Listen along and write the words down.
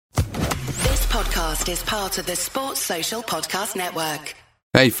podcast is part of the Sports Social Podcast Network.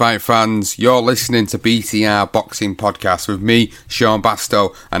 Hey fight fans, you're listening to BTR Boxing Podcast with me, Sean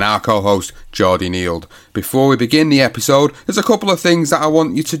Bastow, and our co-host, Geordie Neild. Before we begin the episode, there's a couple of things that I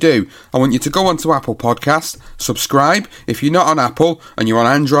want you to do. I want you to go onto Apple Podcast, subscribe. If you're not on Apple and you're on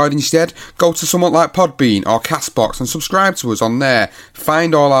Android instead, go to somewhat like Podbean or Castbox and subscribe to us on there.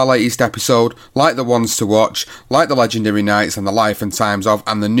 Find all our latest episodes, like the ones to watch, like the Legendary Nights and the Life and Times of,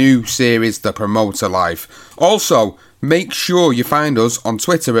 and the new series, The Promoter Life. Also, make sure you find us on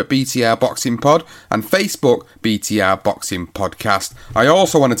Twitter at BTR Boxing Pod and Facebook BTR Boxing Podcast. I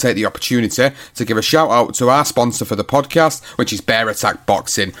also want to take the opportunity to give a shout out to our sponsor for the podcast, which is Bear Attack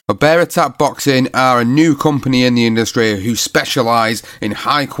Boxing. But Bear Attack Boxing are a new company in the industry who specialise in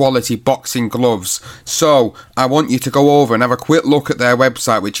high quality boxing gloves. So I want you to go over and have a quick look at their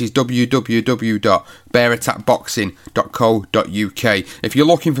website, which is www.bearattackboxing.co.uk. If you're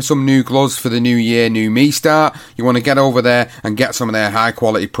looking for some new gloves for the new year, new me start, you want to get over there and get some of their high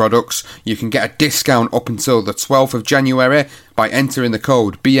quality products. You can get a discount up until the 12th of January by entering the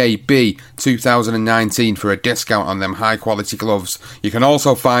code BAB2019 for a discount on them high quality gloves. You can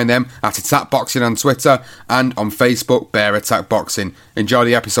also find them at Attack Boxing on Twitter and on Facebook, Bear Attack Boxing. Enjoy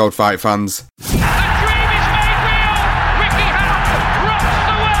the episode, fight fans.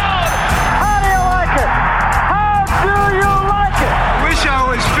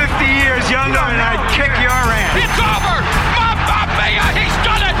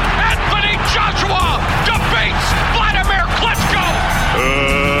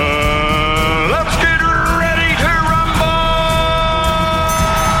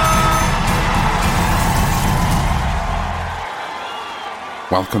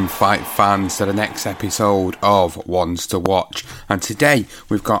 Welcome fight fans to the next episode of Ones to Watch, and today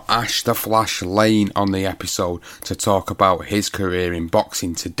we've got Ash the Flash Lane on the episode to talk about his career in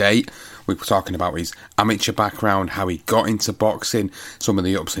boxing to date. We're talking about his amateur background, how he got into boxing, some of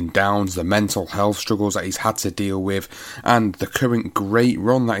the ups and downs, the mental health struggles that he's had to deal with, and the current great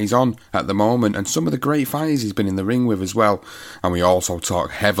run that he's on at the moment, and some of the great fighters he's been in the ring with as well. And we also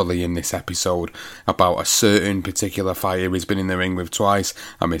talk heavily in this episode about a certain particular fighter he's been in the ring with twice,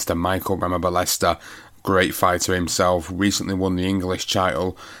 and Mr. Michael Ramabelesta, great fighter himself, recently won the English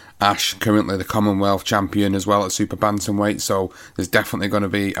title. Ash, currently the Commonwealth champion as well at super bantamweight, so there's definitely going to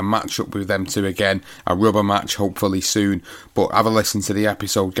be a match-up with them two again, a rubber match hopefully soon. But have a listen to the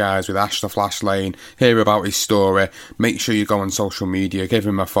episode, guys, with Ash the Flash Lane, hear about his story, make sure you go on social media, give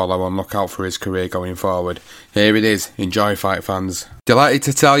him a follow and look out for his career going forward. Here it is, enjoy fight fans. Delighted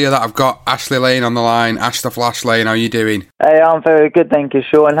to tell you that I've got Ashley Lane on the line. Ash the Flash Lane, how are you doing? Hey, I'm very good, thank you,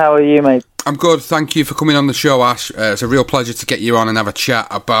 Sean. How are you, mate? I'm good, thank you for coming on the show, Ash. It's a real pleasure to get you on and have a chat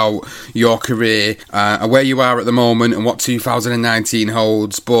about your career, where you are at the moment and what 2019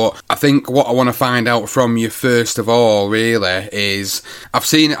 holds. But I think what I want to find out from you first of all, really, is I've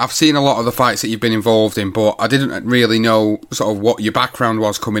seen a lot of the fights that you've been involved in, but I didn't really know sort of what your background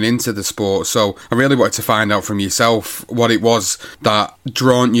was coming into the sport. So I really wanted to find out from yourself what it was that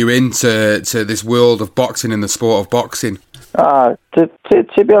drawn you into this world of boxing and the sport of boxing. To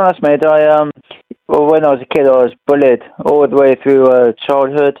be honest, mate, when I was a kid, I was bullied all the way through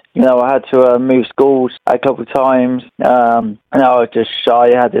childhood. You know, I had to move schools a couple of times. And I was just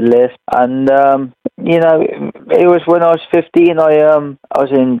shy. I had to lift, and you know, it was when I was 15. I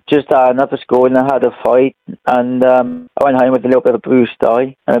was in just another school, and I had a fight, and I went home with a little bit of a bruised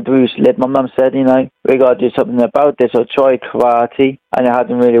eye and a bruised lip. My mum said, you know, we got to do something about this. I tried karate, and it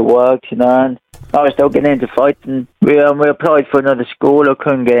hadn't really worked, you know. And I was still getting into fighting. We applied for another school. I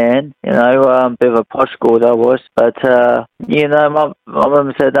couldn't get in, you know, a bit of a posh school that was. But, you know, my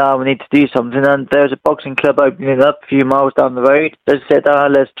mum said, we need to do something. And there was a boxing club opening up a few miles down the road. They said,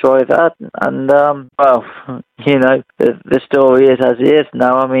 let's try that. And, well, you know, the story is as it is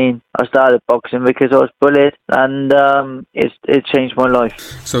now. I mean, I started boxing because I was bullied, and it changed my life.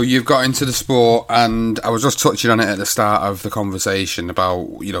 So you've got into the sport, and I was just touching on it at the start of the conversation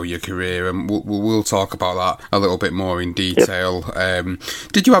about, you know, your career, and we'll talk about that a little bit more in detail. Yep.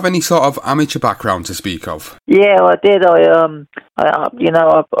 Did you have any sort of amateur background to speak of? Yeah, I did. I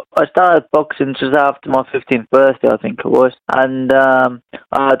started boxing just after my 15th birthday, I think it was, and I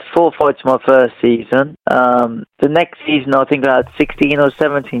had 4 fights my first season. The next season, I think I had 16 or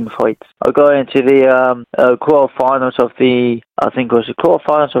 17 fights. I got into the quarterfinals of the I think it was the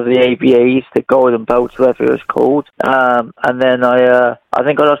quarterfinals of the ABAs, the Golden Belts, whatever it was called. And then I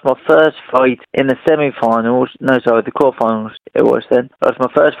think I lost my first fight in the semi-finals. No, sorry, the quarterfinals it was then. I lost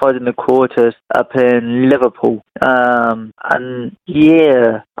my first fight in the quarters up in Liverpool. And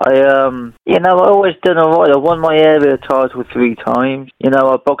yeah, I always done alright. I won my area title 3 times.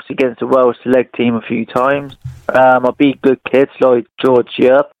 I boxed against the Wales select team a few times. I beat good kids like George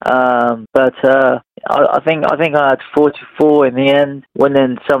Yup. But I think I had 44 in the end,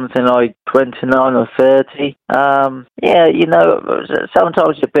 winning something like 29 or 30.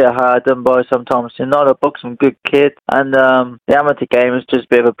 Sometimes you're a bit hard done by, sometimes you're not. I boxed some good kids, and the amateur game is just a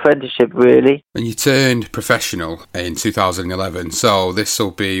bit of apprenticeship, really. And you turned professional in 2011, so this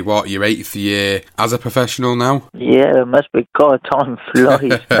will be, your 8th year as a professional now? Yeah, it must be. God, time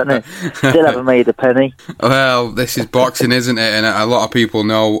flies, doesn't it? Still haven't made a penny. Well, this is boxing, isn't it? And a lot of people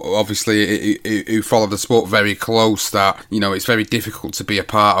know, obviously, who follow the sport very close, that, it's very difficult to be a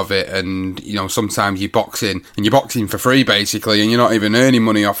part of it, and, sometimes you're boxing for free, basically, and you're not even earning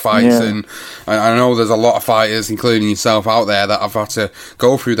money off fights. Yeah. And I know there's a lot of fighters, including yourself, out there that have had to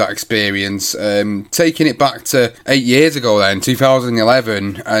go through that experience. Taking it back to 8 years ago then,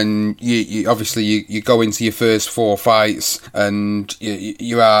 2011, and you obviously you go into your first 4 fights, and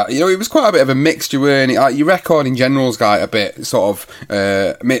you are, it was quite a bit of a mixture, weren't it? Your record in general's got a bit sort of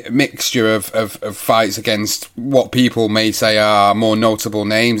mixture of fights against what people may say are more notable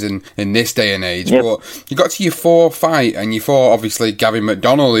names in this day and age. Yep. But you got to your 4th fight, and you fought obviously Gavin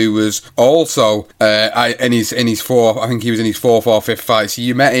McDonnell, who was also in his 4th, I think he was in his 4th or 5th fight. So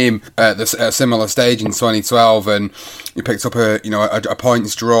you met him at a similar stage in 2012, and you picked up a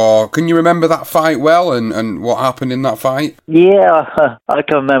points draw. Can you remember that fight well, and what happened in that fight? Yeah, I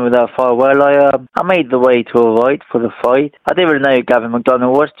can remember that fight well. I made the way to a right for the fight. I didn't really know who Gavin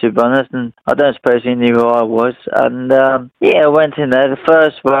McDonnell was, to be honest, and I don't suppose he knew who I was. And I went in there. The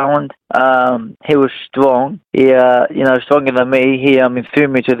first round, he was strong. He, stronger than me. He threw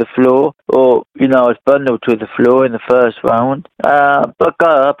me to the floor, or I was bundled to the floor in the first round. But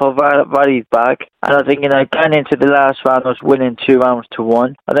got up, I rallied back, and I think going into the last round, I was winning 2 rounds to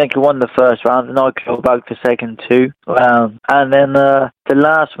 1. I think I won the first round, and I clawed back the second 2. And then the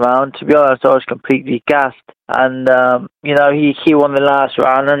last round, to be honest, I was completely gassed. And he won the last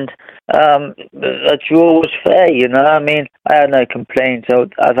round, and the draw was fair. I had no complaints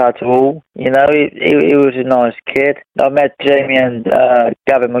at all. He was a nice kid. I met Jamie and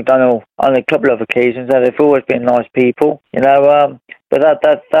Gavin McDonnell on a couple of occasions, and they've always been nice people. But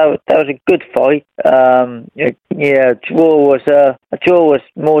that was a good fight. A draw was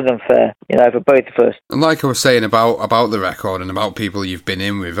more than fair, for both of us. And like I was saying about the record and about people you've been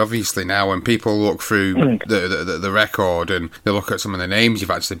in with, obviously now when people look through the record and they look at some of the names you've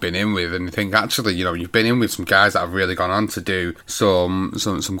actually been in with, and they think actually, you've been in with some guys that have really gone on to do some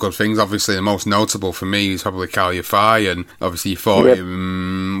good things. Obviously, the most notable for me is probably Kal Yafai, and obviously you fought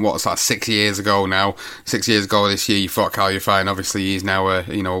him. What's that? 6 years ago now. 6 years ago this year, you fought Kal Yafai, and obviously he's now a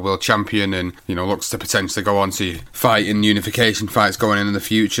world champion, and looks to potentially go on to fight in unification fights going in the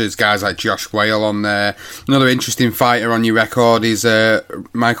future. There's guys like Josh Wale on there. Another interesting fighter on your record is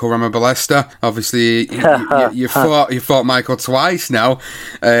Michael Ramabelesta. Obviously you fought Michael twice now.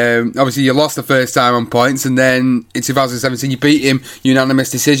 Obviously you lost the first time on points, and then in 2017 you beat him unanimous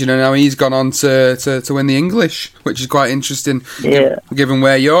decision, and now he's gone on to win the English, which is quite interesting. Given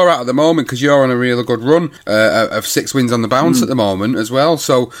where you're at the moment, because you're on a really good run of 6 wins on the bounce at the moment as well.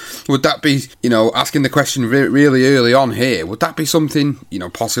 So would that be, asking the question really early on here, would that be something,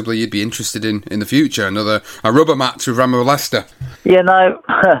 possibly you'd be interested in the future? A rubber match with Ramabelesta?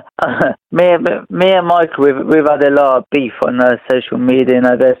 Me and Michael, we've had a lot of beef on social media,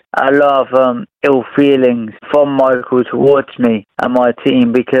 there's a lot of ill feelings from Michael towards me and my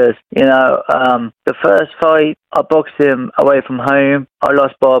team, because, the first fight, I boxed him away from home. I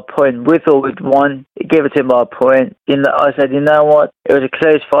lost by a point. We thought we'd won. He gave it to him by a point. I said, what? It was a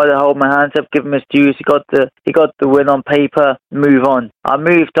close fight. I hold my hands up, give him his dues. He got the win on paper. Move on. I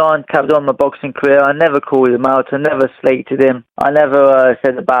moved on, kept on my boxing career. I never called him out. I never slated him. I never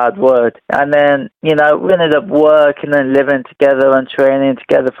said a bad word. And then, we ended up working and living together and training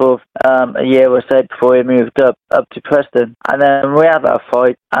together for a year or so before he moved up to Preston. And then we had that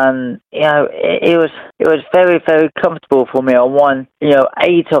fight, and it was very, very comfortable for me. I won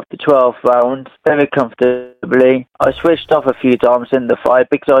 8 of the 12 rounds very comfortably. I switched off a few times in the fight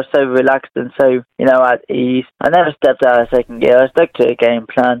because I was so relaxed and so at ease. I never stepped out of second gear. I stuck to a game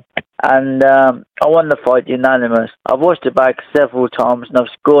plan, and I won the fight unanimous. I've watched it back several times, and I've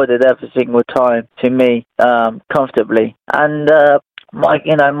scored it every single time to me comfortably. And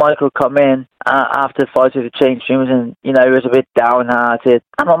Michael come in after the fight with the change rooms, and he was a bit downhearted.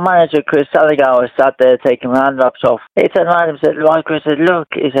 And my manager, Chris Saligar, was sat there taking hand wraps off. He turned around and said, Michael said, look,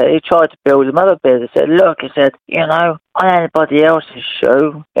 he tried to build him up a bit. He said, look, on anybody else's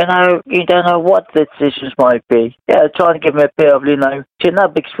show, you don't know what the decisions might be. Yeah, trying to give him a bit of,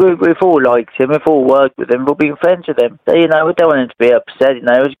 because we've all liked him, we've all worked with him, we've been friends with him. So, we don't want him to be upset. It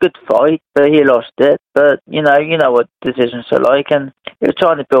was a good fight, but he lost it. But, you know what decisions are like, and he was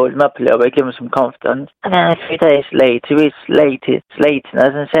trying to build him up a little bit, give him some confidence. And then a few days later, he's slating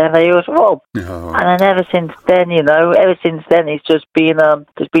us and saying that he was robbed. Oh. And then ever since then, he's just been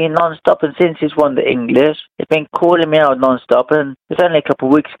non-stop. And since he's won the English, he's been calling me out non-stop. And it was only a couple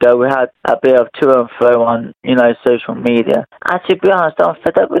of weeks ago we had a bit of to and fro on, social media. And to be honest, I'm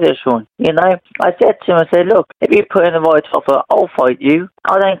fed up with this one. I said to him, look, if you put in the right offer, I'll fight you.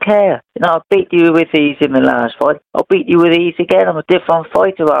 I don't care. I beat you with ease in the last fight. I'll beat you with ease again. I'm a different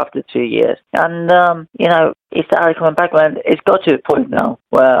fighter after 2 years. And, he started coming back, and it's got to the point now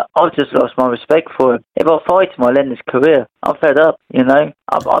where I've just lost my respect for him. If I fight him, I'll end his career. I'm fed up,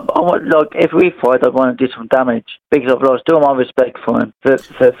 I want, if we fight, I want to do some damage because I've lost all my respect for him. For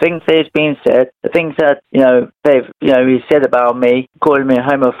things that has been said, the things that, he said about me, calling me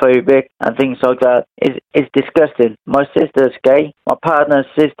homophobic and things like that is disgusting. My sister's gay. My partner's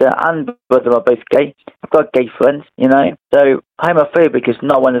sister and brother are both gay. I've got gay friends, So homophobic is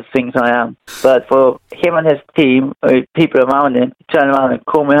not one of the things I am. But for him and his team, people around him, turn around and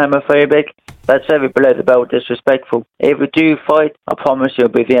call me homophobic, that's very below the belt disrespectful. If we do fight, I promise you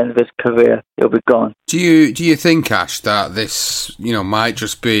it'll be the end of his career. He'll be gone. Do you think, Ash, that this, might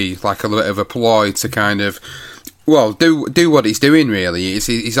just be like a bit of a ploy to kind of, well, do what he's doing, really?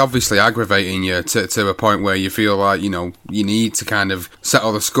 He's obviously aggravating you to a point where you feel like, you need to kind of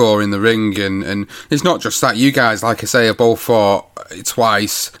settle the score in the ring. And it's not just that. You guys, like I say, have both fought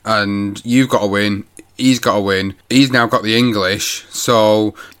twice, and you've got to win. He's got to win. He's now got the English.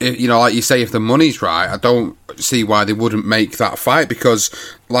 So, like you say, if the money's right, I don't see why they wouldn't make that fight, because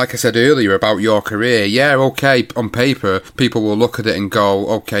like I said earlier about your career, yeah, okay, on paper, people will look at it and go,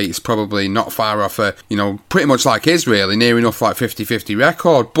 okay, it's probably not far off a, pretty much like his, really, near enough like 50-50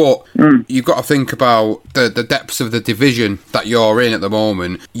 record, but you've got to think about the depths of the division that you're in at the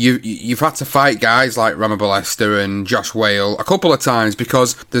moment. You've had to fight guys like Ramabelesta and Josh Wale a couple of times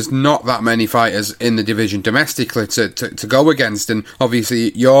because there's not that many fighters in the division domestically to go against, and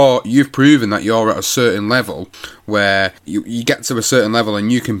obviously you've proven that you're at a certain level where you get to a certain level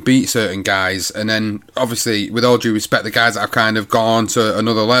and you can beat certain guys, and then obviously, with all due respect, the guys that have kind of gone to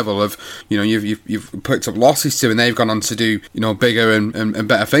another level of, you've picked up losses to, and they've gone on to do, bigger and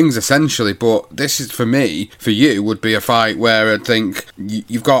better things essentially. But this is, for you, would be a fight where I think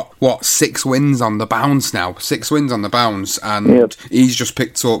you've got 6 wins on the bounce now, 6 wins on the bounce, and he's just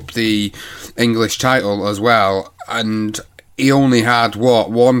picked up the English title as well, and he only had,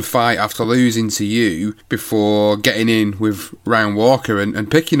 one fight after losing to you before getting in with Ryan Walker and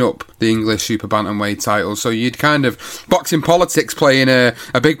picking up the English super bantamweight title. So you'd kind of, boxing politics playing a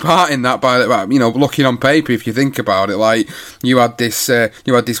big part in that by looking on paper, if you think about it. Like, you had this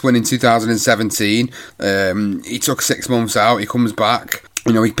win in 2017. He took 6 months out. He comes back.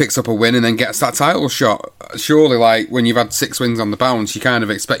 He picks up a win and then gets that title shot. Surely, like, when you've had 6 wins on the bounce, you kind of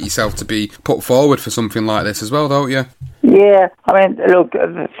expect yourself to be put forward for something like this as well, don't you? Yeah, look,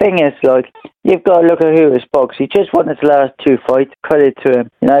 the thing is, you've got to look at who has boxed. He just won his last 2 fights. Credit to him.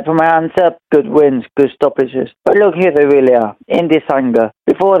 From my hands up, good wins, good stoppages. But look who they really are. In this anger.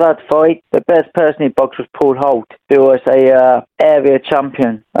 Before that fight, the best person he boxed was Paul Holt, who was a area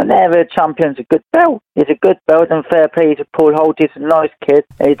champion. An area champion's a good belt. It's a good belt, and fair play to Paul Holt. He's a nice kid.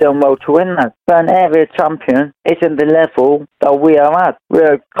 He's done well to win that. But an area champion isn't the level that we are at.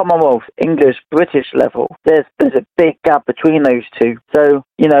 We're a commonwealth, English, British level. There's a big gap between those two. So,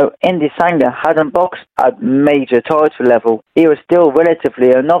 Indy Sanger hadn't boxed at major title level. He was still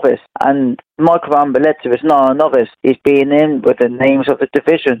relatively a novice, and Michael Ramabelesta is not a novice. He's been in with the names of the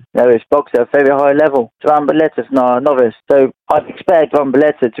division. He's boxed at a very high level. So Ramabelesta's not a novice. So I'd expect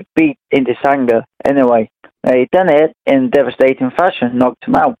Ramabelesta to beat Indy Sanger anyway. He done it in devastating fashion, knocked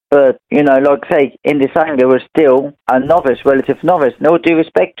him out. But, like I say, Indy Sanger was still a novice, relative novice. No due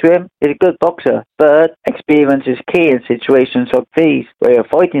respect to him, he's a good boxer. But experience is key in situations like these, where you're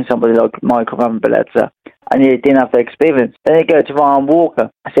fighting somebody like Michael Ramabelesta, and you didn't have the experience. Then you go to Ryan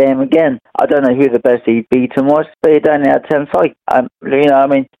Walker. I say him again. I don't know who the best he beat him was, but he only had 10 fights.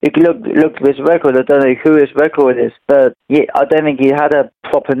 You can look at his record. I don't know who his record is, but I don't think he had a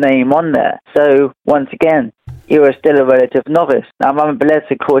proper name on there. So, once again, he was still a relative novice. Now,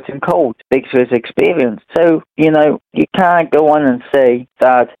 Ramabelesta caught him cold because of his experience. So, you can't go on and say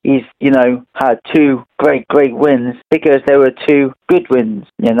that he's, had two great wins because there were two good wins,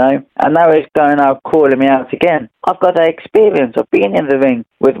 And now he's going out calling me out again. I've got that experience. I've been in the ring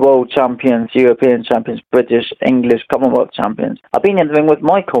with world champions, European champions, British, English, Commonwealth champions. I've been in the ring with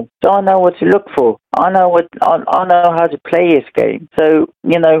Michael, so I know what to look for. I know how to play his game. So,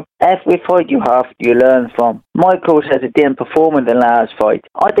 every fight you have, you learn from. Michael says he didn't perform in the last fight.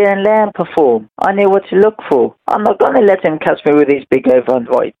 I didn't let him perform. I knew what to look for. I'm not going to let him catch me with his big overhand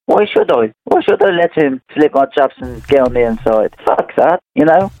right. Why should I? Why should I let him slip my jabs and get on the inside? Fuck that,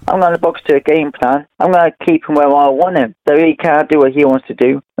 I'm going to box to a game plan. I'm going to keep him where I want him, so he can't do what he wants to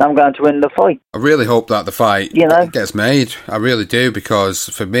do. I'm going to win the fight. I really hope that the fight gets made. I really do, because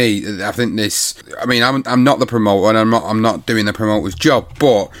for me, I think this. I mean, I'm not the promoter, and I'm not doing the promoter's job.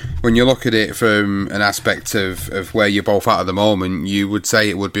 But when you look at it from an aspect of where you're both at the moment, you would say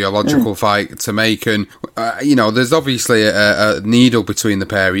it would be a logical fight to make. And there's obviously a needle between the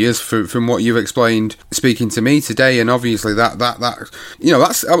pair of you, from what you've explained speaking to me today, and obviously that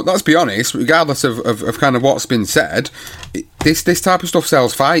let's be honest, regardless of kind of what's been said. This type of stuff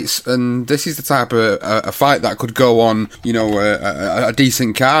sells fights, and this is the type of a fight that could go on, a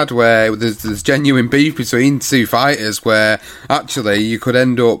decent card where there's genuine beef between two fighters, where actually you could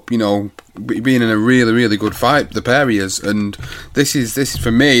end up, being in a really, really good fight, the pair of yous. And this is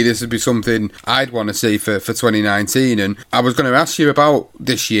for me, this would be something I'd want to see for 2019. And I was going to ask you about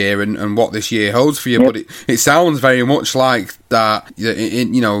this year and what this year holds for you, but it sounds very much like that.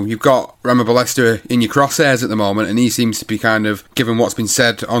 You've got Ramabelesta in your crosshairs at the moment, and he seems to be kind of, given what's been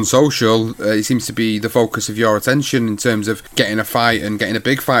said on social, he seems to be the focus of your attention in terms of getting a fight and getting a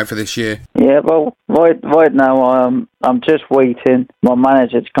big fight for this year. Yeah, well, right now I'm just waiting my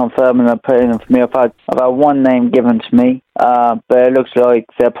manager to confirm and put in for me. I've had one name given to me, but it looks like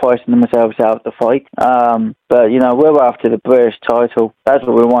they're pricing themselves out of the fight. But we're after the British title. That's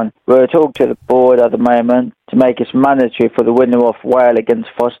what we want. We're talking to the board at the moment to make it mandatory for the winner of Wale against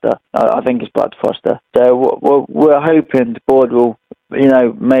Foster. I think it's Brad Foster. So we're hoping the board will,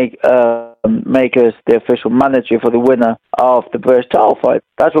 make us the official manager for the winner of the British title fight.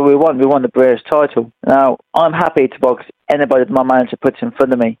 That's what we want. We want the British title. Now, I'm happy to box anybody that my manager puts in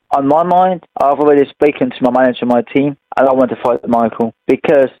front of me. On my mind, I've already spoken to my manager and my team, and I want to fight Michael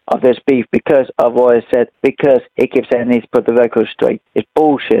because of this beef, because of what I said, because he keeps saying he needs to put the record straight. It's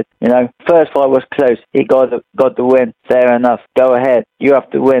bullshit, First fight was close. He got the win. Fair enough. Go ahead. You have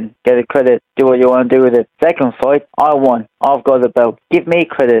to win. Get the credit. Do what you want to do with it. Second fight, I won. I've got the belt. Give me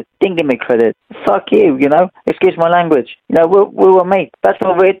credit. Didn't give me credit. Fuck you, Excuse my language. We were mates. That's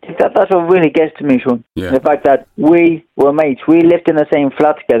what really gets to me, Sean. Yeah. The fact that we were mates. We lived in the same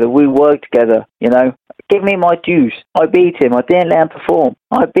flat together. We worked together, Give me my dues. I beat him. I didn't let him perform.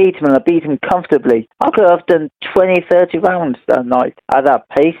 I beat him, and I beat him comfortably. I could have done 20, 30 rounds that night at that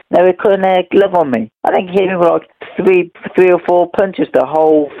pace. No, he couldn't lay a glove on me. I think he hit me with like three or four punches the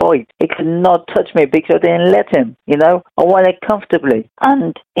whole fight. He could not touch me because I didn't let him, I won it comfortably.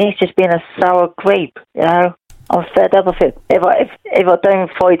 And he's just been a sour grape, I'm fed up of it. If I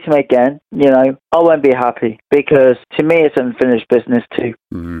don't fight him again, I won't be happy, because to me it's unfinished business too.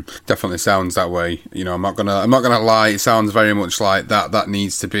 Definitely sounds that way. I'm not gonna lie. It sounds very much like that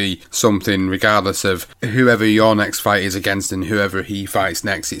needs to be something, regardless of whoever your next fight is against and whoever he fights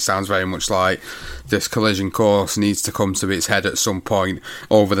next. It sounds very much like this collision course needs to come to its head at some point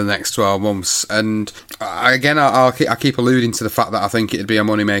over the next 12 months. And I keep alluding to the fact that I think it'd be a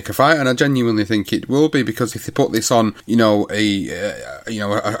moneymaker fight, and I genuinely think it will be, because if they put this on,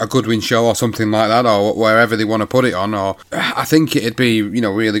 a Goodwin show or something like that, or wherever they want to put it on, or I think it'd be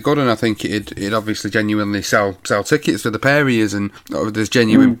really good, and I think it'd obviously genuinely sell tickets for the pair of yous, and there's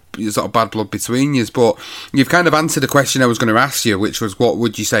genuine sort of bad blood between yous. But you've kind of answered the question I was going to ask you, which was, what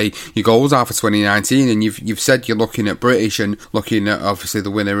would you say your goals are for 2019? And you've said you're looking at British and looking at obviously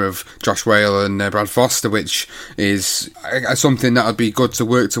the winner of Josh Wale and Brad Foster, which is something that would be good to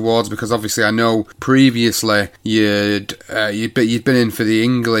work towards, because obviously I know previously you'd been in for the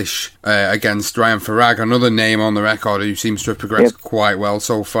English against Ryan Farag, another name on the record who seems to have progressed quite well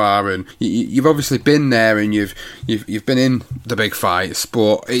so far, and you've obviously been there and you've been in the big fights.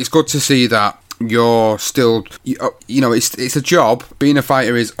 But it's good to see that you're still, you know, it's a job. Being a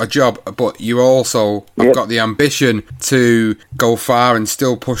fighter is a job, but you also have got the ambition to go far and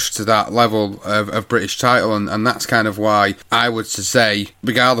still push to that level of British title, and that's kind of why I would say,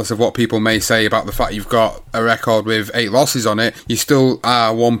 regardless of what people may say about the fact you've got a record with 8 losses on it, you still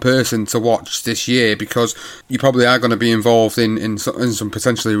are one person to watch this year, because you probably are going to be involved in some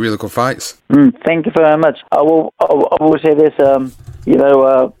potentially really good fights. Thank you very much. I will say this,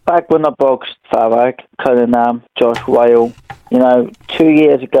 back when I boxed Farag, Cullinan, Josh Wale, 2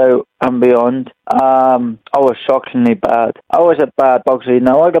 years ago and beyond, I was shockingly bad. I was a bad boxer,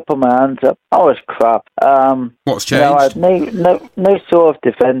 I could put my hands up. I was crap. What's changed? I had no sort of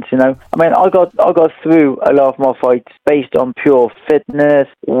defence, I mean, I got through a lot of my fights based on pure fitness,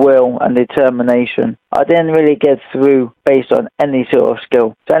 will and determination. I didn't really get through based on any sort of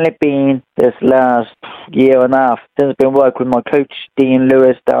skill. It's only been this last year and a half since I've been working with my coach, Dean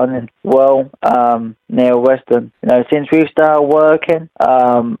Lewis, down in Wale, near Western. Since we started working,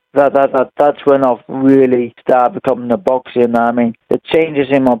 that's when I've really started becoming a boxer. I mean, the changes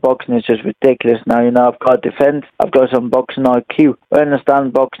in my boxing is just ridiculous now. I've got defense, I've got some boxing IQ. I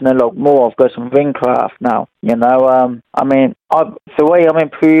understand boxing a lot more. I've got some ring craft now. I mean, the way I'm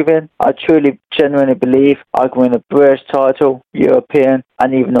improving, I truly, genuinely believe I can win a British title, European,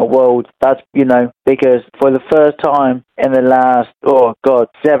 and even a world. That's, because for the first time in the last,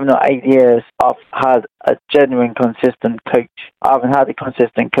 7 or 8 years, I've had a genuine, consistent coach. I haven't had a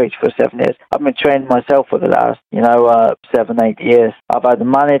consistent coach for 7 years. I've been training myself for the last, 7, 8 years. I've had a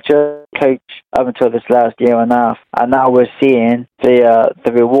manager, coach, up until this last year and a half, and now we're seeing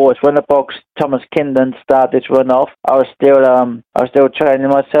the rewards. When the box Thomas Kindon started to run off, I was still training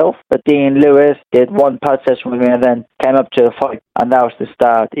myself, but Dean Lewis did one pad session with me and then came up to the fight, and that was the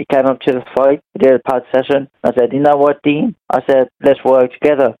start. He came up to the fight, we did a pad session. I said, "You know what, Dean?" I said, "Let's work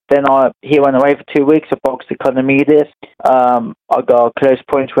together." Then he went away for 2 weeks. I boxed Economides. I got a close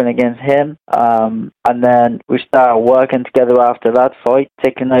point win against him, and then we started working together after that fight,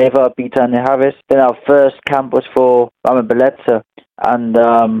 taking over, beat Andy Harris. Then our first camp was for Ramabelesta, and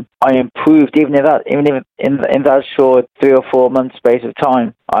I improved even in that short 3 or 4 month space of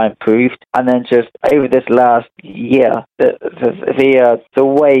time. I improved, and then just over this last year, the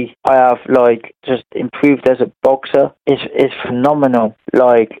way I have just improved as a boxer is phenomenal.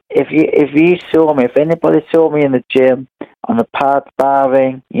 If anybody saw me in the gym, on the pad,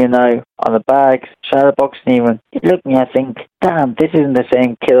 sparring, on the bags, shadow boxing even, you'd look at me and think, damn, this isn't the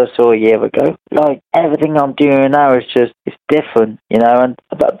same kid I saw a year ago. Everything I'm doing now is different, and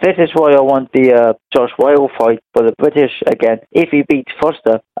this is why I want the Josh Wale fight for the British again. If he beats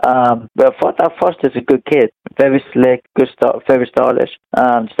Foster, that Foster's a good kid, very slick, very stylish,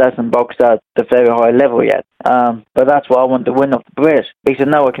 just hasn't boxed at the very high level yet. But that's why I want to win off the British, because I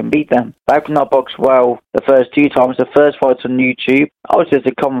know I can beat them. I could not box well the first 2 times. The first fight's on YouTube, I was just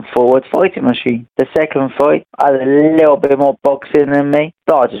a common forward fighting machine. The second fight, I had a little bit more boxing in me,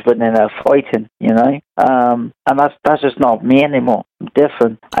 so I just went in there fighting, and that's just not me anymore. I'm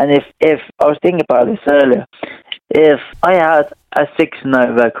different. And if I was thinking about this earlier, if I had a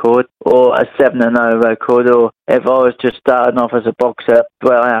 6-0 record or a 7-0 record, or if I was just starting off as a boxer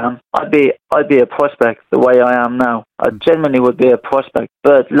where I am, I'd be a prospect the way I am now. I genuinely would be a prospect.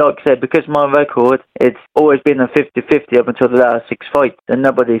 But like I said, because my record, it's always been a 50-50 up until the last 6 fights, and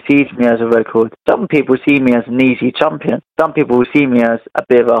nobody sees me as a record. Some people see me as an easy champion. Some people will see me as a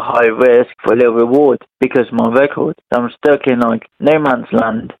bit of a high risk for a little reward because of my record. So I'm stuck in no man's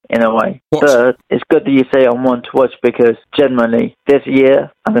land in a way. But it's good that you say I'm one to watch, because genuinely this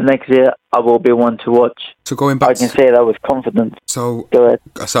year and the next year I will be one to watch. So going back, I can say that with confidence. So go ahead.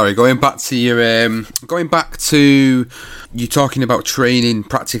 Sorry, going back to you talking about training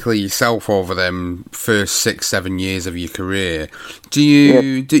practically yourself over them first 6-7 years of your career.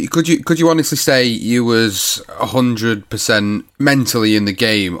 Could you honestly say you was 100% mentally in the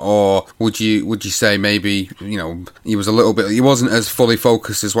game, or would you say maybe he was a little bit, he wasn't as fully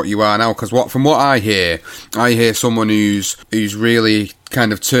focused as what you are now? Because from what I hear someone who's really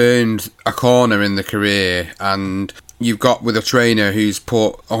kind of turned a corner in the career, and you've got with a trainer who's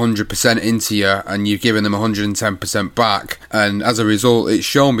put 100% into you, and you've given them 110% back, and as a result it's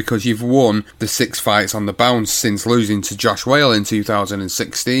shown, because you've won the 6 fights on the bounce since losing to Josh Wale in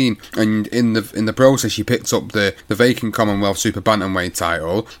 2016, and in the process you picked up the vacant Commonwealth Super Bantamweight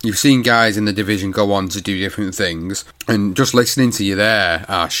title. You've seen guys in the division go on to do different things, and just listening to you there,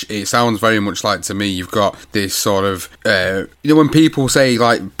 Ash, it sounds very much like, to me, you've got this sort of when people say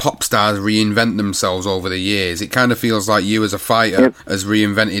pop stars reinvent themselves over the years, it kind of feels feels like you as a fighter has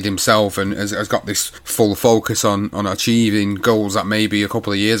reinvented himself and has got this full focus on achieving goals that maybe a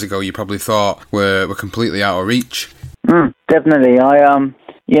couple of years ago you probably thought were completely out of reach. Definitely. I've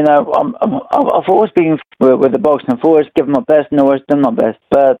always been with the boxing. I've always given my best and always done my best.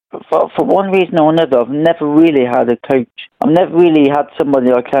 But for one reason or another, I've never really had a coach. I've never really had somebody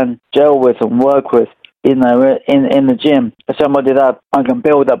I can gel with and work with, in the gym. Somebody that I can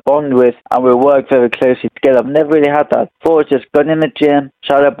build a bond with and we'll work very closely together. I've never really had that. I've always just gone in the gym,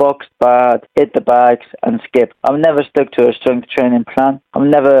 shadow box, bad, hit the bags and skip. I've never stuck to a strength training plan. I've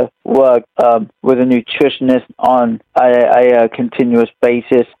never worked with a nutritionist on a continuous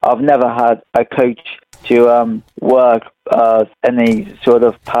basis. I've never had a coach to work any sort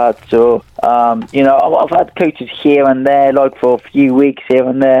of pads or I've had coaches here and there, like for a few weeks here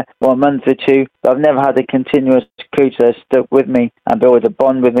and there, or a month or two, but I've never had a continuous coach that stuck with me and built a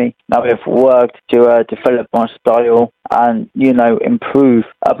bond with me. Now we've worked to develop my style and improve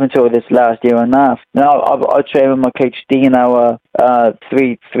up until this last year and a half. Now I train with my coach D now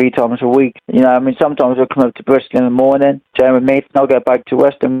three times a week. Sometimes I'll come up to Bristol in the morning, train with me, and I'll go back to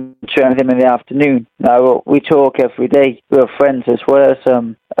Western, train with him in the afternoon. Now we talk every day. We're friends as well as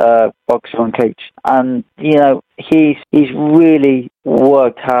boxer and coach, and he's really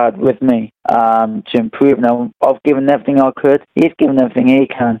worked hard with me to improve. Now I've given everything I could. He's given everything he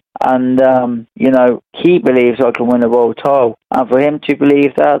can, and he believes I can win a world title. And for him to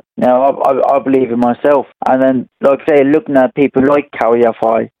believe that, I believe in myself. And then, like I say, looking at people like Kal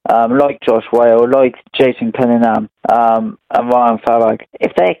Yafai, like Josh Wale, like Jason Cunningham, and Ryan Farag,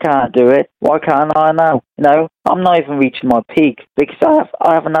 if they can't do it, why can't I now? I'm not even reaching my peak because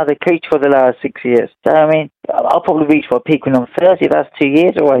I haven't had a coach for the last 6 years. So, I'll probably reach my peak when I'm 30. That's 2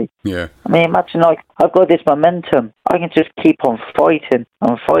 years away. Yeah. Imagine, I've got this momentum. I can just keep on fighting.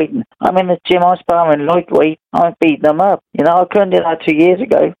 I'm fighting. I'm in the gym. I'm sparring lightweight. I'm beating them up. I couldn't do that 2 years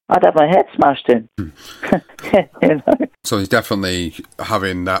ago. I'd have my head smashed in. So he's definitely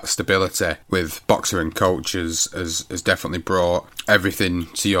having that stability with boxer and coach has definitely brought everything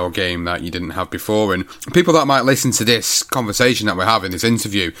to your game that you didn't have before. And people that might listen to this conversation that we're having, this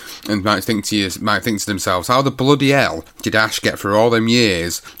interview, and might think to themselves, how the bloody hell did Ash get through all them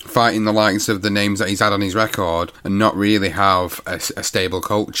years fighting the likes of the names that he's had on his record and not really have a stable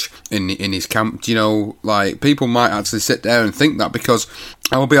coach in his camp? People might actually sit there and think that, because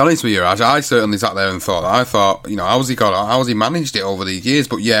I will be honest with you, Ash, I certainly sat there and thought that. I thought, how's he managed it over these years?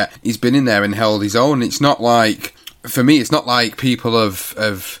 But yeah, he's been in there and held his own. It's not like, for me, it's not like people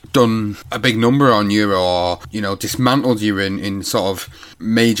have done a big number on you or, dismantled you in sort of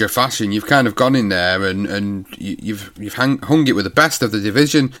major fashion. You've kind of gone in there and you've hung it with the best of the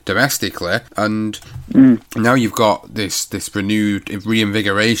division domestically, and now you've got this renewed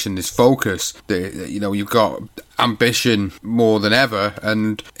reinvigoration, this focus. You've got ambition more than ever,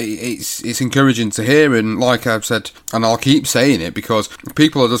 and it's encouraging to hear. And like I've said, and I'll keep saying it, because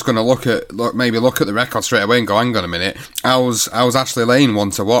people are just going to look at the record straight away and go, hang on a minute, how's Ashley Lane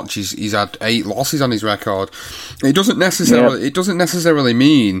one to watch? He's had 8 losses on his record. It doesn't necessarily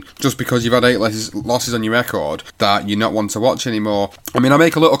mean just because you've had 8 losses on your record that you're not one to watch anymore. I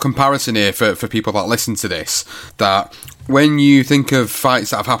make a little comparison here for people that listen to this, that when you think of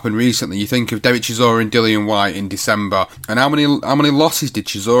fights that have happened recently, you think of Derek Chisora and Dillian Whyte in December, and how many losses did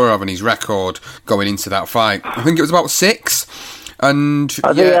Chisora have on his record going into that fight? I think it was about 6. And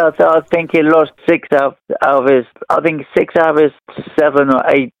I think he lost 6 out of his 7 or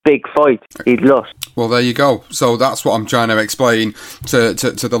 8 big fights he'd lost. Well, there you go. So that's what I'm trying to explain to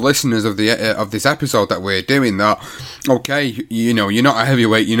the listeners of this episode that we're doing. That, okay, you're not a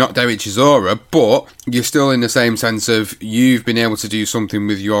heavyweight, you're not Derek Chisora, but you're still in the same sense of you've been able to do something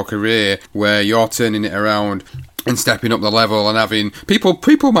with your career where you're turning it around and stepping up the level and having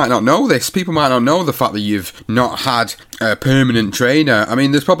people might not know this. People might not know the fact that you've not had a permanent trainer.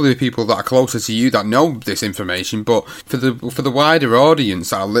 There's probably people that are closer to you that know this information, but for the wider audience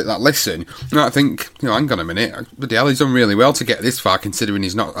that listen, I think, hang on a minute, bloody hell, he's done really well to get this far, considering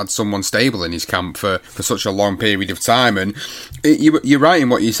he's not had someone stable in his camp for such a long period of time. And you're right in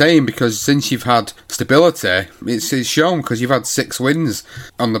what you're saying, because since you've had stability, it's shown, because you've had 6 wins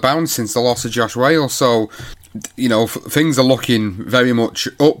on the bounce since the loss of Josh Wale. So things are looking very much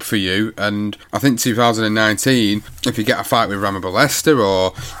up for you, and I think 2019, if you get a fight with Ramabelesta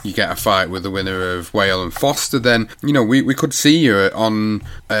or you get a fight with the winner of Wale and Foster, then we could see you on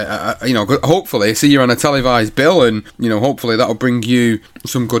hopefully see you on a televised bill, and hopefully that'll bring you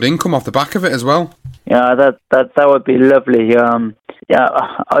some good income off the back of it as well. Yeah, that would be lovely. I'm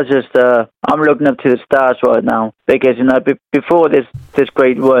looking up to the stars right now, because before this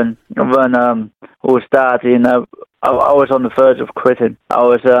great run all started, I was on the verge of quitting.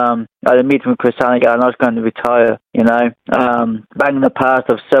 I had a meeting with Chris Hannigan and I was going to retire, Back in the past,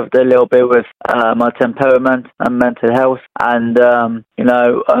 I've suffered a little bit with my temperament and mental health, and in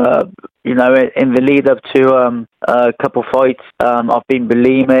the lead up to a couple fights, I've been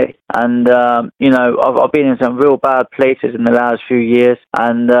bulimic, and I've been in some real bad places in the last few years.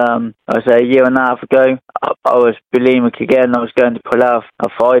 And I would say a year and a half ago, I was bulimic again. I was going to pull out a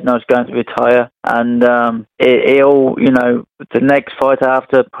fight, and I was going to retire. And it all, the next fight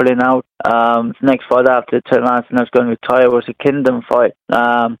after pulling out, the next fight after turning around and I was going to retire was a Kingdom fight.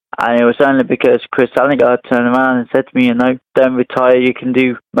 And it was only because Chris Hannigan turned around and said to me, don't retire, you can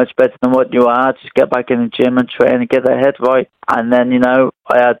do much better than what you are. Just get back in the gym and train and get that head right. And then,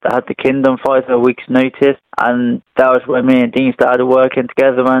 I had the Kingdom fight at a week's notice, and that was when me and Dean started working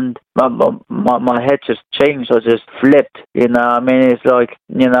together, and my head just changed. I just flipped, It's like,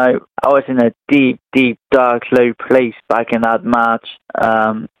 I was in a deep, dark, low place back in that match.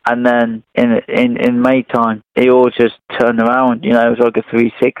 And then in May time, it all just turned around. It was like a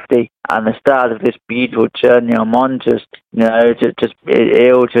 360, and the start of this beautiful journey I'm on.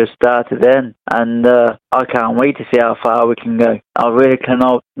 It all just started then, and I can't wait to see how far we can go. I really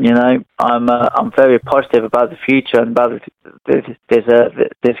cannot. I'm very positive about the future and about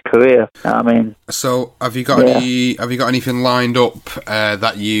this career. So have you got anything lined up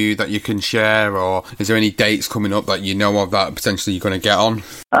that you can share, or is there any dates coming up that you know of that potentially you're going to get on?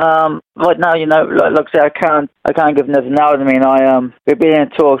 Right now, like I say, I can't give nothing out. We've been in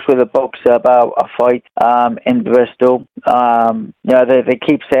talks with a boxer about a fight in Bristol. They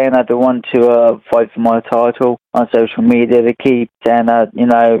keep saying that they want to fight for my title on social media. They keep saying that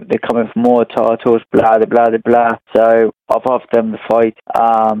they're coming for more titles, blah blah blah blah. So I've offered them the fight.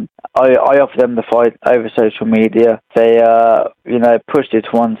 I offered them the fight over social media. They pushed it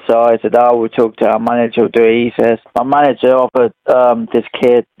to one side. Said, we'll talk to our manager. We'll do it. He says my manager offered this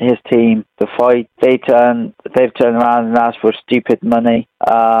kid, his team, the fight. They've turned around and asked for stupid money.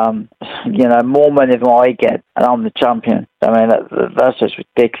 More money than what I get, and I'm the champion. That's just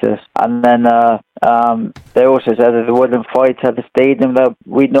ridiculous. And then they also said that they wouldn't fight at the stadium that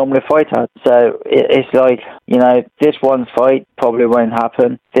we'd normally fight at. So it's like, this one fight probably won't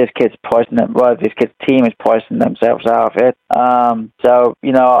happen. This kid's this kid's team is pricing themselves out of it. So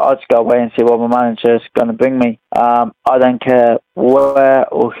I'll just go away and see what my manager's going to bring me. I don't care where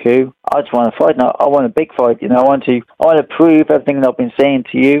or who. I just want to fight now. I want a big fight. I want to prove everything that I've been saying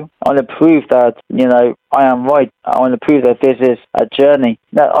to you. I want to prove that, I am right. I want to prove that this is a journey.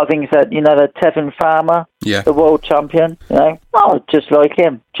 Now, I think that, that Tevin Farmer, the world champion, just like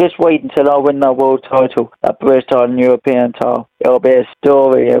him. Just wait until I win that world title, that British title and European title. It'll be a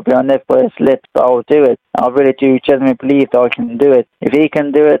story. It'll be on everybody's lips, but I'll do it. I really do genuinely believe that I can do it. If he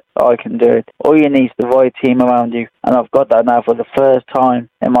can do it, I can do it. All you need is the right team around you. And I've got that now for the first time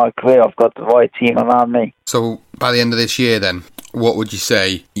in my career. I've got the right team around me. So by the end of this year then, what would you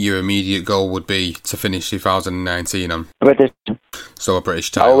say your immediate goal would be to finish 2019 on? British. So a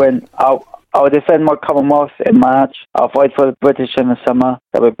British title. I'll defend my commonwealth in March. I'll fight for the British in the summer.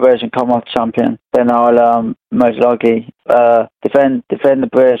 I'll be British and commonwealth champion. Then I'll most likely defend the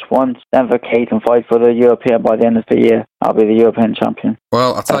British once, then vacate and fight for the European by the end of the year. I'll be the European champion.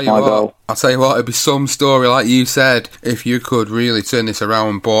 Well, I'll tell you what, it'd be some story, like you said, if you could really turn this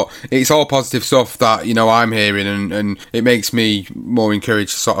around. But it's all positive stuff that, I'm hearing, and it makes me more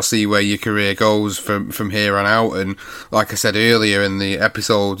encouraged to sort of see where your career goes from here on out. And like I said earlier in the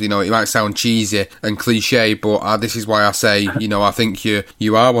episode, it might sound cheesy and cliche, but this is why I say, I think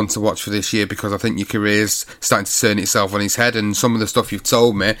you are one to watch for this year, because I think your career's starting to turn itself on its head. And some of the stuff you've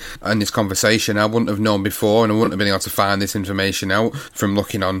told me in this conversation, I wouldn't have known before, and I wouldn't have been able to find this information out from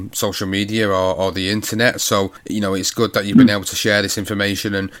looking on social media or the internet. So it's good that you've been able to share this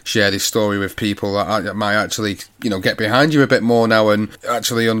information and share this story with people that might actually get behind you a bit more now, and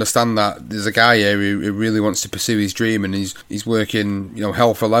actually understand that there's a guy here who really wants to pursue his dream, and he's working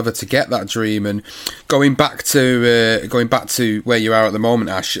hell for leather to get that dream. And going back to where you are at the moment,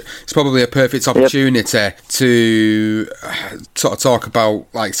 Ash, it's probably a perfect opportunity to sort of talk about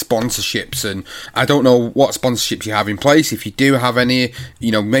like sponsorships. And I don't know what sponsorships you have in place. If you do have any,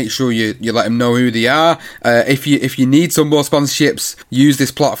 make sure you let them know who they are. If you need some more sponsorships, use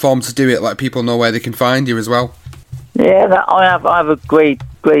this platform to do it. Let people know where they can find you as well. Yeah, I have a great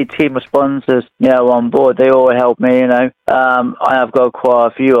great team of sponsors, on board. They all help me, I have got quite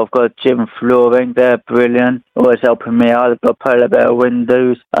a few. I've got Jim Flooring, they're brilliant, always helping me out. I've got Polar Bear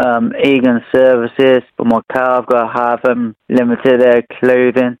Windows, Egan Services for my car. I've got Harvem Limited Air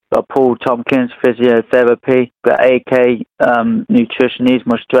Clothing, got Paul Tompkins Physiotherapy, got AK Nutrition, he's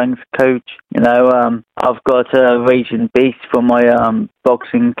my strength coach. I've got Raging Beast for my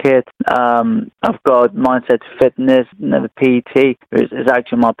boxing kit. I've got Mindset Fitness, the PT, is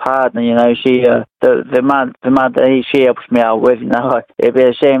actually my partner. She the man that she helps me out with. It'd be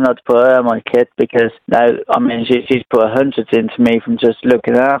a shame not to put her on my kit because she's put hundreds into me from just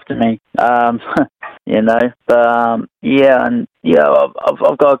looking after me. I've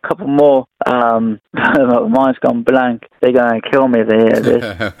got a couple more. Mine's gone blank. They're going to kill me if they hear this.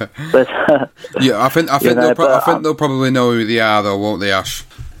 But I think they'll probably know who they are, though, won't they, Ash?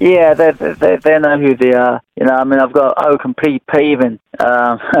 Yeah, they know who they are. I've got Complete Paving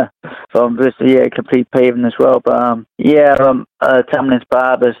from Bristol. Yeah, Complete Paving as well. But Tamlin's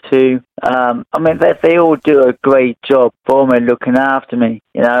Barbers too. They all do a great job for me, looking after me.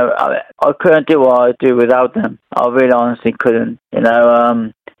 I couldn't do what I do without them. I really honestly couldn't.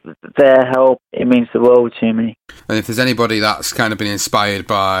 Their help, it means the world to me. And if there's anybody that's kind of been inspired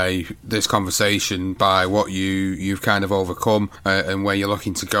by this conversation, by what you've kind of overcome and where you're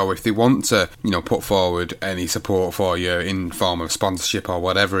looking to go, if they want to, put forward any support for you in form of sponsorship or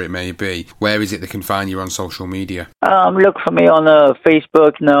whatever it may be, where is it they can find you on social media? Look for me on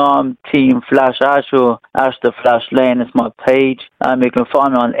Facebook. I'm Team Flash Ash or Ash the Flash Lane is my page. You can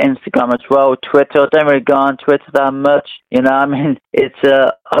find me on Instagram as well, Twitter. I don't really go on Twitter that much. It's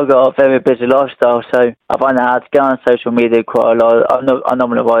I've got a very busy lifestyle, so I find it hard to go on social media quite a lot. I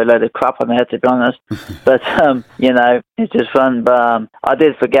normally write a load of crap on there, to be honest. But, it's just fun. But I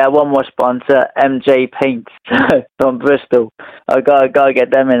did forget one more sponsor, MJ Paints from Bristol. I got to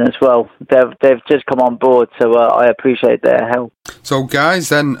get them in as well. They've just come on board, so I appreciate their help. So, guys,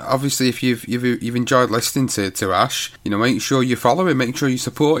 then obviously, if you've enjoyed listening to Ash, make sure you follow him, make sure you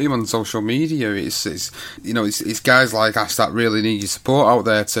support him on social media. It's guys like Ash that really need your support out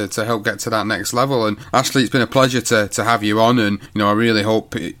there to help get to that next level. And Ashley, it's been a pleasure to have you on, and I really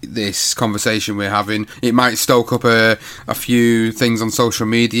hope this conversation we're having, it might stoke up a few things on social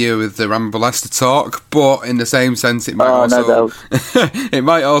media with the Ramabelesta talk, but in the same sense, it might it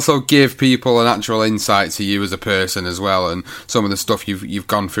might also give people an actual insight to you as a person as well, and some of the stuff you've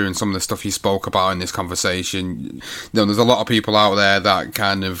gone through and some of the stuff you spoke about in this conversation. There's a lot of people out there that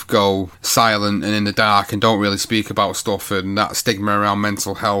kind of go silent and in the dark and don't really speak about stuff, and that stigma around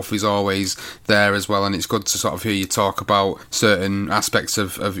mental health is always there as well, and it's good to sort of hear you talk about certain aspects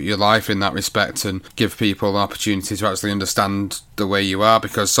of your life in that respect and give people an opportunity to actually understand the way you are,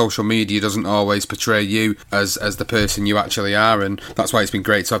 because social media doesn't always portray you as the person you actually are, and that's why it's been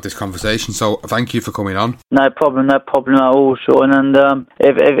great to have this conversation. So thank you for coming on. No problem at all, Sean. And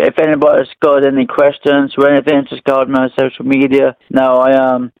if anybody's got any questions or anything, just go on my social media.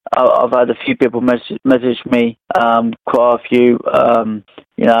 I've had a few people message me, quite a few,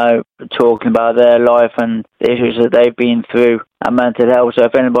 talking about their life and the issues that they've been through and mental health. So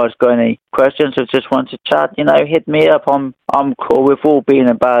if anybody's got any questions or just wants to chat, hit me up. I'm cool. We've all been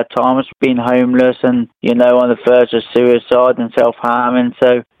in bad times, been homeless and, on the verge of suicide and self-harming.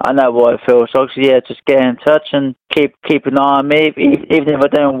 So I know what it feels like. So just get in touch and keep an eye on me. Even if I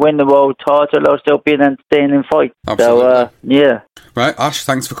don't win the world title, I'll still be an entertaining fight. Absolutely. So, Right, Ash,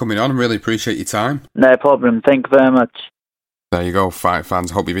 thanks for coming on. I really appreciate your time. No problem. Thank you very much. There you go, fight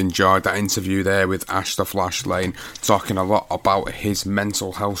fans. Hope you've enjoyed that interview there with Ash the Flash Lane, talking a lot about his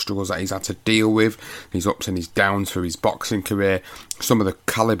mental health struggles that he's had to deal with, his ups and his downs through his boxing career, some of the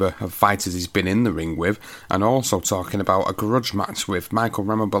calibre of fighters he's been in the ring with, and also talking about a grudge match with Michael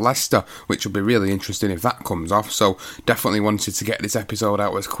Ramabelesta, which will be really interesting if that comes off. So definitely wanted to get this episode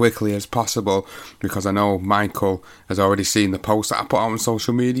out as quickly as possible, because I know Michael has already seen the post that I put out on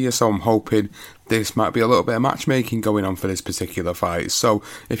social media, so I'm hoping this might be a little bit of matchmaking going on for this particular fight. So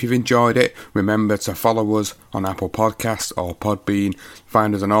if you've enjoyed it, remember to follow us on Apple Podcasts or Podbean.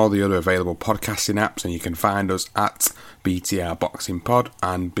 Find us on all the other available podcasting apps, and you can find us at BTR Boxing Pod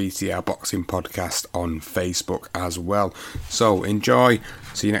and BTR Boxing Podcast on Facebook as well. So enjoy.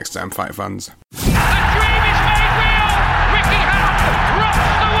 See you next time, fight fans. The dream is made real. Ricky Hatton rocks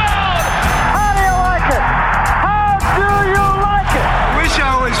the world. How do you like it? How do you like it? I wish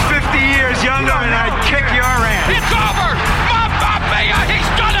I was 50 years younger and I'd kick your ass. It's over. Mamma mia, he's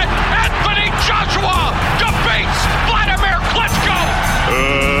done it. Anthony Joshua defeats Vladimir Klitschko.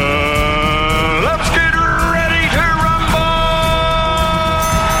 Let's get ready to rumble.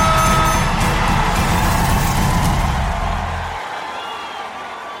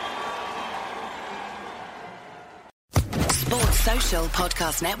 Social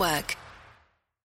Podcast Network.